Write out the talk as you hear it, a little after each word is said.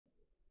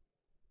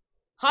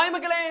Hi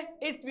Makale,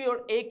 it's me your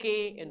AK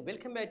and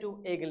welcome back to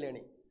Aegon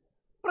Learning.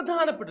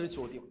 പ്രധാനപ്പെട്ട ഒരു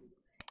ചോദ്യം.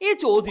 ഈ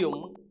ചോദ്യം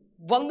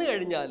വന്നു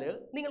കഴിഞ്ഞാൽ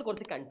നിങ്ങൾ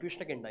കുറച്ച് കൺഫ്യൂഷൻ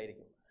ഒക്കെ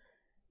ഉണ്ടായിരിക്കും.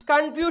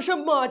 കൺഫ്യൂഷൻ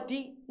മാറ്റി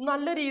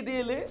നല്ല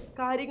രീതിയിൽ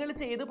കാര്യങ്ങൾ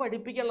ചെയ്ത്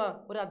പഠിപ്പിക്കാനുള്ള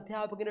ഒരു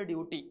അധ്യാപകന്റെ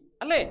ഡ്യൂട്ടി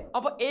അല്ലേ?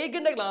 അപ്പോൾ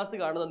ഏകന്റെ ക്ലാസ്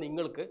കാണുന്ന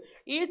നിങ്ങൾക്ക്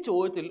ഈ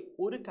ചോദ്യത്തിൽ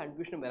ഒരു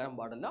കൺഫ്യൂഷനും വരാൻ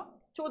പാടില്ല.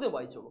 ചോദ്യം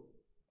വായിച്ചോളൂ.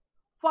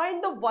 Find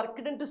the work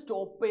done to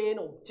stop an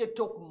object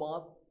of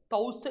mass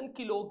 1000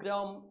 kg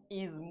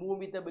is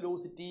moving with a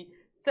velocity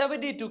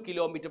 72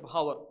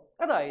 km/h.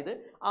 അതായത്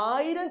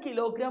 1000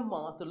 കിലോഗ്രാം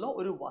മാസ് ഉള്ള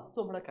ഒരു വസ്തു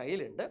നമ്മുടെ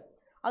കയ്യിലുണ്ട്.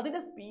 അതിന്റെ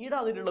സ്പീഡ്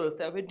അതിലുള്ളത്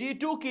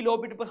 72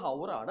 km/h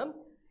ആണ്.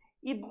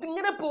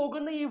 ഇതിങ്ങനെ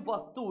പോകുന്ന ഈ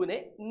വസ്തുവിനെ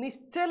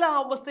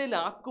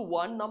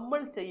നിശ്ചലാവസ്ഥയിലാക്കുവാൻ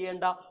നമ്മൾ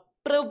ചെയ്യേണ്ട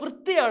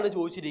പ്രവൃത്തിയാണ്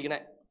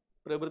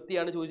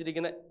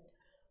ചോദിച്ചിരിക്കുന്നത്.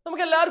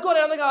 നമുക്ക് എല്ലാവർക്കും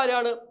അറിയാവുന്ന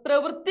കാര്യമാണ്.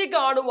 പ്രവൃത്തി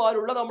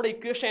കാണുവാനുള്ള നമ്മുടെ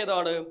ഇക്വേഷൻ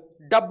ഏതാണ്?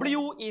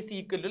 W is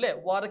equal to അല്ലേ,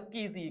 work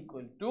is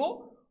equal to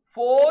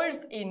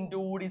force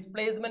into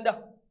displacement.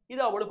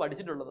 ഇതാണ് നമ്മൾ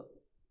പഠിച്ചിട്ടുള്ളത്.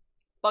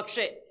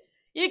 പക്ഷേ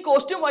ഈ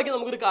ക്വസ്റ്റ്യൻ വായിക്കാൻ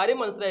നമുക്കൊരു കാര്യം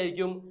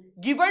മനസ്സിലായിരിക്കും.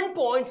 ഗിവൺ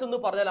പോയിന്റ്സ് എന്ന്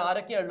പറഞ്ഞാൽ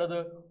ആരൊക്കെയാണുള്ളത്?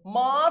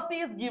 Mass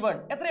is given.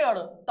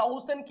 എത്രയാണ്?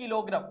 1000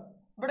 കിലോഗ്രാം.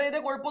 ഇവിടെ ഏതേ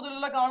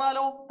കുഴപ്പമൊന്നുമില്ല,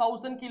 കാണാലോ.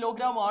 1000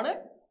 കിലോഗ്രാം ആണ്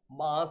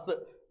മാസ്.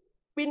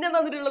 പിന്നെ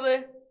തന്നിട്ടുള്ളത്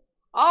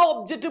ആ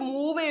ഒബ്ജക്റ്റ്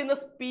മൂവ് ചെയ്യുന്ന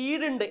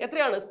സ്പീഡ് ഉണ്ട്.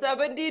 എത്രയാണ്?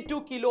 72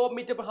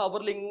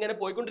 km/h ഇങ്ങനെ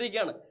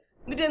പോയിക്കൊണ്ടിരിക്കുകയാണ്.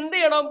 എന്നിട്ട് എന്ത്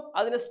ചെയ്യണം?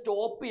 അതിനെ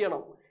സ്റ്റോപ്പ്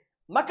ചെയ്യണം.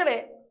 മക്കളെ,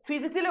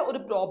 ഫിസിക്സിലെ ഒരു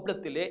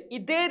പ്രോബ്ലത്തിൽ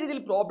ഇതേ രീതിയിൽ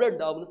പ്രോബ്ലം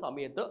ഉണ്ടാകുന്ന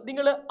സമയത്ത്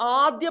നിങ്ങൾ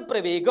ആദ്യ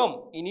പ്രവേഗം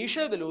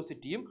ഇനീഷ്യൽ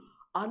വെലോസിറ്റിയും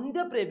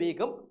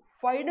അന്ത്യപ്രവേഗം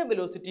ഫൈനൽ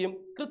വെലോസിറ്റിയും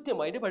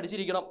കൃത്യമായിട്ട്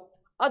പഠിച്ചിരിക്കണം.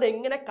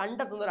 അതെങ്ങനെ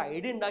കണ്ടെത്തുന്ന ഒരു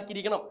ഐഡിയ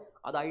ഉണ്ടാക്കിയിരിക്കണം.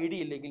 അത്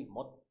ഐഡിയ ഇല്ലെങ്കിൽ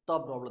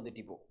മൊത്തം പ്രോബ്ലം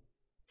തെറ്റിപ്പോകും.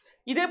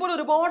 ഇതേപോലെ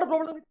ഒരുപാട്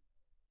പ്രോബ്ലം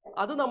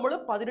അത് നമ്മൾ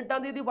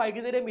 18-ാം തീയതി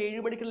വൈകുന്നേരം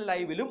 7 മണിക്കുള്ള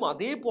ലൈവിലും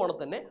അതേപോലെ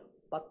തന്നെ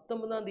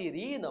 19-ാം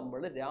തീയതി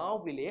നമ്മൾ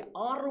രാവിലെ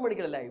 6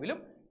 മണിക്കുള്ള ലൈവിലും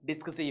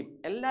ഡിസ്കസ് ചെയ്യും.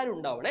 എല്ലാവരും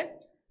ഉണ്ടാവണേ.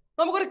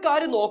 നമുക്കൊരു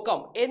കാര്യം നോക്കാം,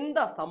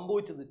 എന്താ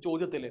സംഭവിച്ചത്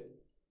ചോദ്യത്തിൽ.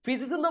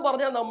 ഫിസിക്സ് എന്ന്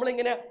പറഞ്ഞാൽ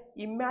നമ്മളിങ്ങനെ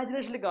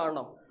ഇമാജിനേഷനിൽ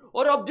കാണണം.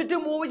 ഒരു ഒബ്ജക്റ്റ്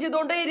മൂവ്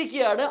ചെയ്തുകൊണ്ടേ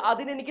ഇരിക്കുകയാണ്,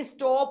 അതിനെനിക്ക്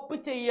സ്റ്റോപ്പ്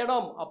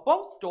ചെയ്യണം. അപ്പം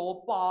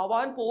സ്റ്റോപ്പ്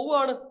ആവാൻ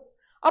പോവുകയാണ്.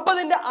 അപ്പൊ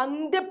അതിന്റെ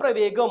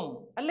അന്ത്യപ്രവേഗം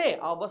അല്ലേ,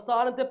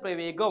 അവസാനത്തെ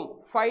പ്രവേഗം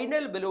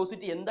ഫൈനൽ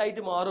വെലോസിറ്റി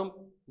എന്തായിട്ട് മാറും?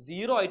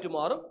 0 ആയിട്ട്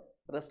മാറും.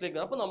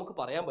 റെസ്റ്റിലേക്ക്. അപ്പൊ നമുക്ക്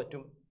പറയാൻ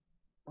പറ്റും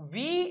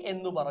v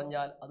എന്ന്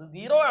പറഞ്ഞാൽ അത്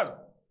 0 ആണ്.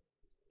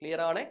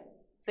 ക്ലിയർ ആണ്?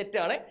 സെറ്റ്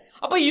ആണ്.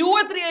 അപ്പൊ u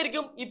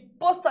എത്രയായിരിക്കും?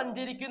 ഇപ്പൊ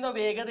സഞ്ചരിക്കുന്ന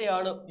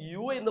വേഗതയാണ്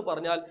u എന്ന്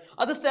പറഞ്ഞാൽ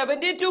അത്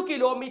 72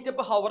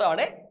 km/h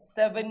ആണ്.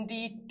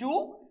 72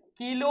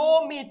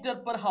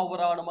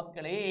 km/h ആണ്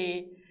മക്കളെ.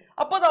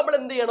 അപ്പൊ നമ്മൾ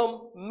എന്ത് ചെയ്യണം?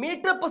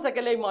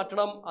 മീറ്റർ/സെക്കൻഡിലായി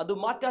മാറ്റണം. അത്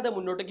മാറ്റാതെ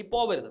മുന്നോട്ടേക്ക്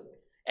പോവരുത്.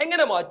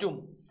 എങ്ങനെ മാറ്റും?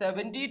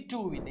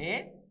 72-നെ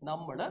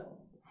നമ്മൾ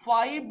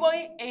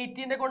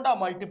 5/8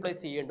 കൊണ്ടാണ് മൾട്ടിപ്ലൈ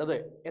ചെയ്യേണ്ടത്.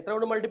 എത്ര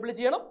കൊണ്ട് മൾട്ടിപ്ലൈ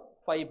ചെയ്യണം?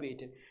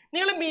 5/8.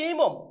 നിങ്ങൾ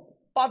മിനിമം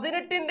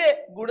 18-ന്റെ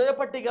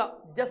ഗുണനപട്ടിക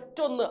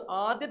ജസ്റ്റ് ഒന്ന്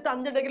ആദ്യത്തെ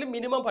 5 ഉണ്ടെങ്കിലും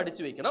മിനിമം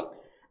പഠിച്ചു വെക്കണം.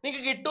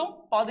 നിങ്ങൾക്ക് കിട്ടും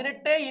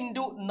 18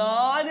 ×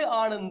 4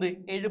 ആണ് എന്ത്?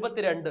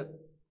 72.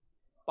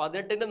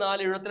 18-ന്റെ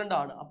 4 72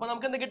 ആണ്. അപ്പൊ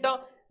നമുക്ക് എന്ത് കിട്ടാം?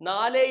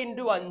 4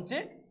 ×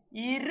 5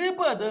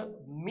 20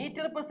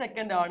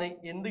 മീറ്റർ/സെക്കൻഡ് ആണ്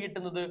എന്ത്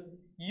കിട്ടുന്നത്?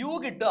 u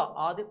കിട്ടുക,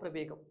 ആദ്യ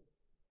പ്രവേഗം.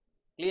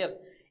 ക്ലിയർ?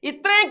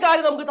 ഇത്രയും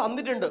കാര്യം നമുക്ക്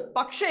തന്നിട്ടുണ്ട്.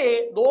 പക്ഷേ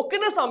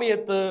നോക്കുന്ന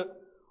സമയത്ത്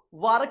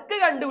വർക്ക്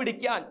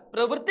കണ്ടുപിടിക്കാൻ,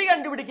 പ്രവൃത്തി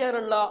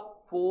കണ്ടുപിടിക്കാനുള്ള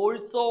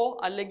ഫോഴ്സോ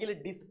അല്ലെങ്കിൽ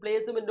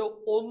ഡിസ്പ്ലേസ്മെന്റോ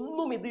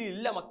ഒന്നും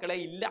ഇതിലില്ല മക്കളെ,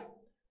 ഇല്ല.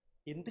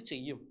 എന്ത്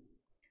ചെയ്യും?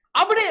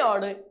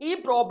 അവിടെയാണ് ഈ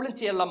പ്രോബ്ലം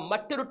ചെയ്യാനുള്ള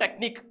മറ്റൊരു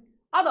ടെക്നിക്.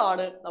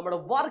 അതാണ് നമ്മുടെ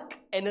വർക്ക്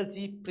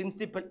എനർജി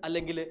പ്രിൻസിപ്പിൾ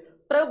അല്ലെങ്കിൽ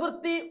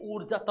പ്രവൃത്തി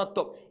ഊർജ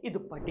തത്വം. ഇത്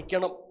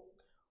പഠിക്കണം.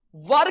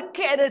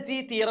 വർക്ക് എനർജി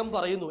തിയറം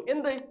പറയുന്നു.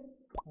 എന്ത്?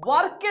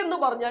 വർക്ക് എന്ന്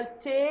പറഞ്ഞാൽ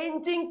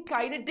ചേഞ്ചിങ്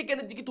കൈനറ്റിക്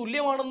എനർജിക്ക്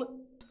തുല്യമാണെന്ന്.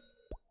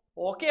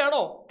 ഓക്കെ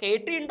ആണോ?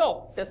 കേട്ടിട്ടുണ്ടോ?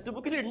 ടെക്സ്റ്റ്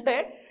ബുക്കിൽ ഉണ്ട്.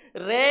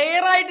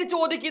 റെയർ ആയിട്ട്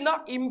ചോദിക്കുന്ന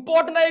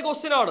ഇമ്പോർട്ടന്റ് ആയ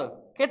ക്വസ്റ്റ്യൻ ആണ്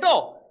കേട്ടോ.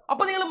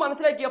 അപ്പൊ നിങ്ങൾ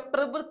മനസ്സിലാക്കിയ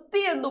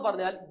പ്രവൃത്തി എന്ന്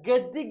പറഞ്ഞാൽ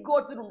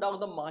ഗതികോർജത്തിൽ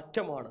ഉണ്ടാകുന്ന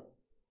മാറ്റമാണ്.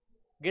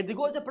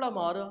 ഗതികോർജം എപ്പോഴാണ്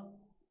മാറുക?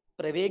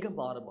 പ്രവേഗം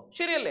മാറുമ്പോൾ.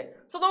 ശരിയല്ലേ?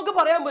 സോ നമുക്ക്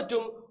പറയാൻ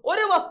പറ്റും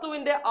ഒരു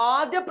വസ്തുവിന്റെ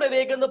ആദ്യ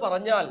പ്രവേഗം എന്ന്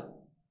പറഞ്ഞാൽ,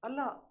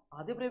 അല്ല,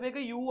 ആദ്യ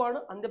പ്രവേഗം u ആണ്,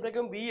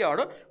 അന്ത്യപ്രവേഗം v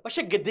ആണ്.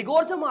 പക്ഷെ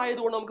ഗതികോർജം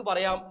ആയതുകൊണ്ട് നമുക്ക്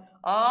പറയാം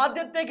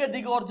ആദ്യത്തെ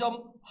ഗതികോർജം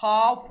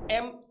 ½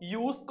 m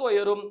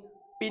u²ഉം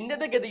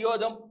പിന്നത്തെ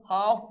ഗതികോർജം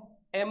 ½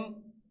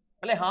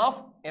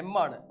 m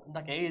ആണ്.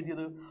 എന്താ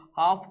എഴുതിയത്?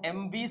 ½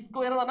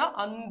 mv² എന്ന് പറഞ്ഞാൽ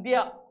അന്ത്യ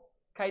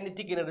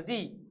കൈനറ്റിക് എനർജി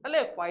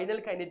അല്ലെ, ഫൈനൽ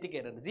കൈനറ്റിക്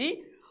എനർജി.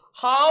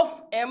 ½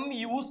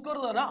 mu²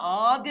 എന്ന് പറഞ്ഞാൽ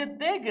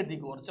ആദ്യത്തെ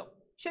ഗതികോർജം.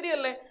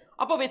 ശരിയല്ലേ?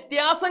 അപ്പൊ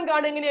വ്യത്യാസം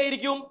കാണുക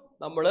എങ്ങനെയായിരിക്കും?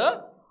 നമ്മള്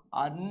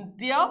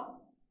അന്ത്യ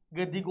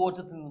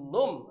ഗതികോർജത്തിൽ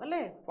നിന്നും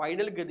അല്ലെ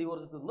ഫൈനൽ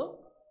ഗതികോർജത്തിൽ നിന്നും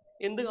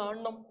എന്ത്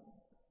കാണണം?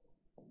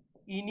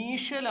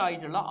 ഇനീഷ്യൽ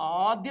ആയിട്ടുള്ള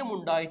ആദ്യം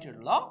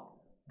ഉണ്ടായിട്ടുള്ള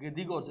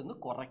ഗതികോർജം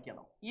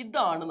കുറയ്ക്കണം.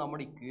 ഇതാണ്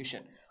നമ്മുടെ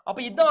ഇക്വേഷൻ. അപ്പൊ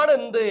ഇതാണ്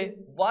എന്ത്?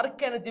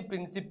 Work energy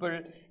principle.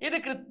 ഇത്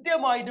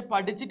കൃത്യമായിട്ട്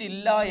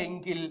പഠിച്ചിട്ടില്ല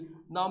എങ്കിൽ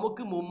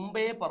നമുക്ക്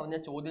മുമ്പേ പറഞ്ഞ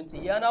ചോദ്യം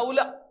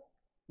ചെയ്യാനാവൂല.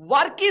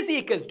 Work is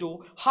equal to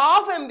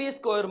 ½ mv²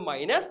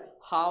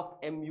 ½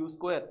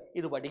 mu².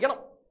 ഇത് പഠിക്കണം,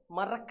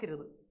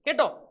 മറക്കരുത്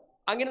കേട്ടോ.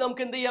 അങ്ങനെ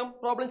നമുക്ക് എന്ത് ചെയ്യാം?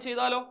 പ്രോബ്ലം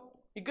ചെയ്താലോ?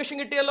 ഇക്വേഷൻ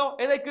കിട്ടിയല്ലോ.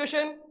 ഏതാ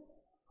equation?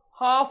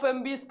 Half M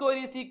B square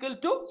is equal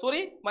to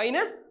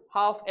minus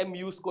half M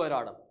U square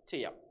ആണ്.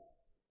 ചെയ്യാം.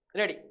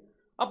 റെഡി.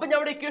 അപ്പൊ ഞാൻ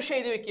ഇവിടെ ഇക്വേഷൻ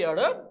എഴുതി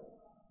വെക്കുകയാണ്.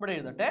 ഇവിടെ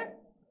എഴുതട്ടെ.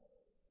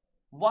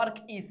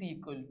 Work is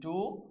equal to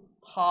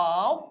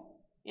half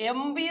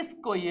M B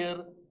square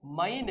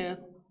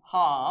minus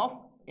half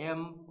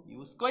M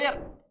U square.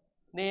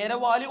 നേരെ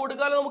വാല്യൂ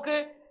കൊടുക്കാതെ നമുക്ക്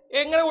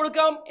എങ്ങനെ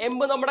കൊടുക്കാം? എം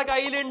നമ്മുടെ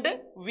കയ്യിലുണ്ട്,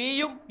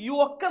 വിയും യു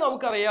ഒക്കെ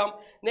നമുക്കറിയാം.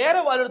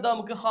 നേരെ വാല്യൂ എടുത്താൽ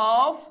നമുക്ക്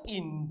ഹാഫ്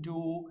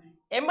ഇൻറ്റു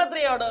എം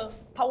എത്രയാണ്?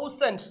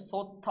 1000. So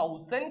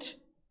 1000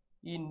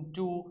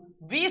 into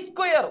V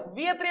square.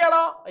 V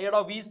എത്രയാടാ? എടാ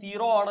വി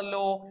 0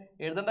 ആണല്ലോ,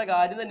 എഴുതേണ്ട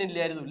കാര്യം തന്നെ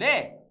ഇല്ലായിരുന്നു അല്ലേ?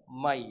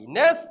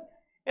 മൈനസ്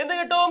എന്ത്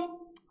കിട്ടും?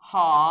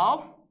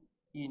 Half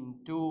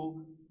into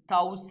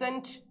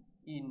 1000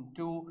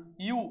 into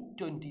U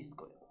 20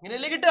 square.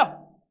 ഇങ്ങനെയല്ലേ കിട്ടുക?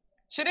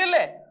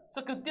 ശരിയല്ലേ? സോ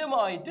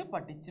കൃത്യമായിട്ട്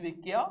പഠിച്ചു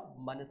വെക്കുക,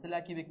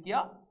 മനസ്സിലാക്കി വെക്കുക.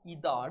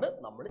 ഇതാണ്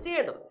നമ്മൾ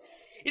ചെയ്യേണ്ടത്.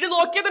 ഇത്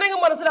നോക്കിയാൽ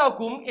തന്നെ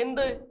മനസ്സിലാക്കും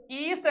എന്ത്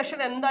ഈ സെഷൻ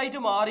എന്തായിട്ട്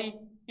മാറി.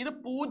 ഇത്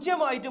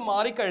 0 ആയിട്ട്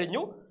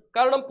മാറിക്കഴിഞ്ഞു.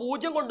 കാരണം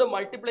 0 കൊണ്ട്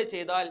മൾട്ടിപ്ലൈ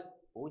ചെയ്താൽ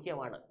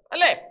 0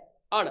 അല്ലേ?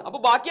 ആണ്. അപ്പൊ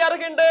ബാക്കി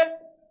ആരൊക്കെ ഉണ്ട്?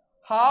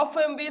 Half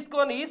M B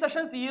square. ഈ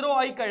സെഷൻ 0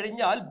 ആയി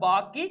കഴിഞ്ഞാൽ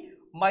ബാക്കി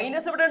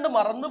മൈനസ് എവിടെ ഉണ്ട്?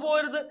 മറന്നു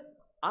പോരുത്.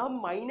 ആ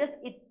മൈനസ്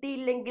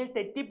ഇട്ടില്ലെങ്കിൽ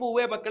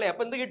തെറ്റിപ്പോവേ മക്കളെ.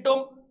 അപ്പൊ എന്ത് കിട്ടും?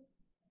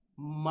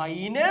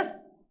 Minus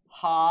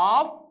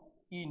half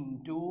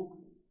into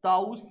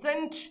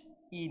 1000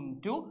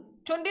 into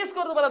 20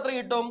 square എന്ന് പറഞ്ഞാൽ എത്ര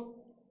കിട്ടും?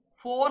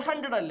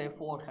 400 അല്ലേ?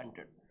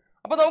 400.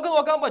 അപ്പൊ നമുക്ക്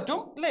നോക്കാൻ പറ്റും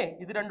അല്ലേ?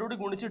 ഇത് രണ്ടും കൂടി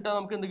ഗുണിച്ചിട്ടാൽ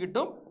നമുക്ക് എന്ത്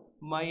കിട്ടും?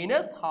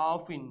 Minus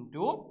half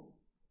into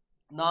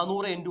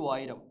 400 into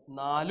 1000.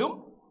 4ഉം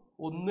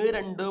 1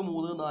 2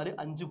 3 4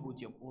 5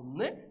 0.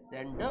 1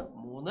 2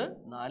 3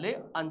 4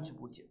 5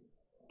 0.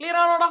 Clear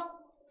ആണോടാ?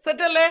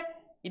 Set അല്ലേ?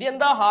 ഇനി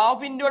എന്താ?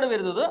 ഹാഫ് ഇൻറ്റു ആണ്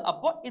വരുന്നത്.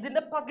 അപ്പൊ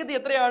ഇതിന്റെ പകുതി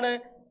എത്രയാണ്?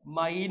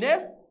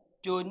 മൈനസ്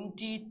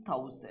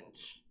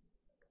 20,000.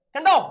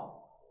 കണ്ടോ?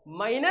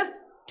 മൈനസ്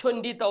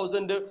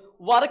 20,000.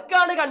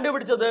 വർക്കാണ്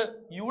കണ്ടുപിടിച്ചത്.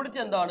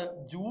 യൂണിറ്റ് എന്താണ്?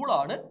 ജൂൾ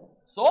ആണ്.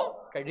 സോ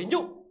കഴിഞ്ഞു.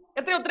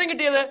 എത്ര ഉത്തരം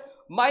കിട്ടിയത്?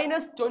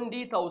 Minus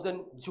 20,000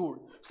 joule.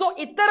 സോ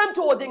ഇത്തരം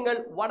ചോദ്യങ്ങൾ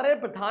വളരെ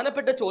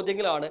പ്രധാനപ്പെട്ട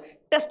ചോദ്യങ്ങളാണ്.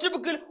 ടെക്സ്റ്റ്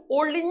ബുക്കിൽ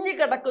ഒളിഞ്ഞു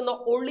കിടക്കുന്ന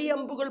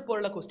ഒളിയമ്പുകൾ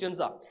പോലുള്ള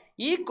ക്വസ്റ്റ്യൻസ് ആണ്.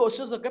 ഈ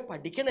ക്വസ്റ്റ്യൻസ് ഒക്കെ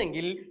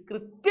പഠിക്കണമെങ്കിൽ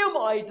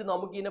കൃത്യമായിട്ട്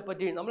നമുക്ക്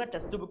ഇതിനെപ്പറ്റി, നമ്മുടെ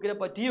ടെക്സ്റ്റ് ബുക്കിനെ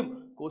പറ്റിയും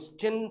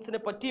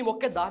ക്വസ്റ്റ്യൻസിനെ പറ്റിയും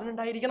ഒക്കെ ധാരണ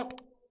ഉണ്ടായിരിക്കണം.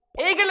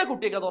 ഏകല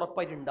കുട്ടികൾക്ക് അത്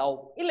ഉറപ്പായിട്ട് ഉണ്ടാവും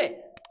ഇല്ലേ?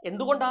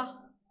 എന്തുകൊണ്ടാ?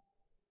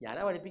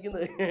 ഞാനാ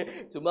പഠിപ്പിക്കുന്നത്,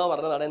 ചുമ്മാ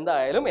പറഞ്ഞതാണ്.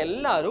 എന്തായാലും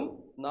എല്ലാവരും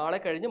നാളെ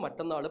കഴിഞ്ഞ്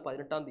മറ്റന്നാൾ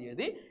 18-ാം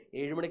തീയതി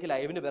 7 മണിക്ക്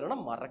ലൈവിന് വരണം,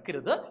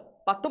 മറക്കരുത്.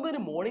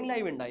 19-ന് മോർണിംഗ്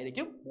ലൈവ്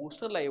ഉണ്ടായിരിക്കും,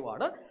 ബൂസ്റ്റർ ലൈവ്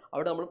ആണ്.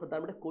 അവിടെ നമ്മൾ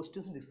പ്രധാനപ്പെട്ട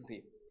ക്വസ്റ്റ്യൻസ് ഡിസ്കസ്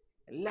ചെയ്യും.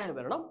 എല്ലാവരും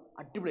വരണം,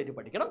 അടിപൊളിയായിട്ട്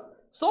പഠിക്കണം.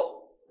 സോ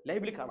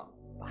ലൈവിൽ കാണാം.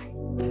 ബൈ.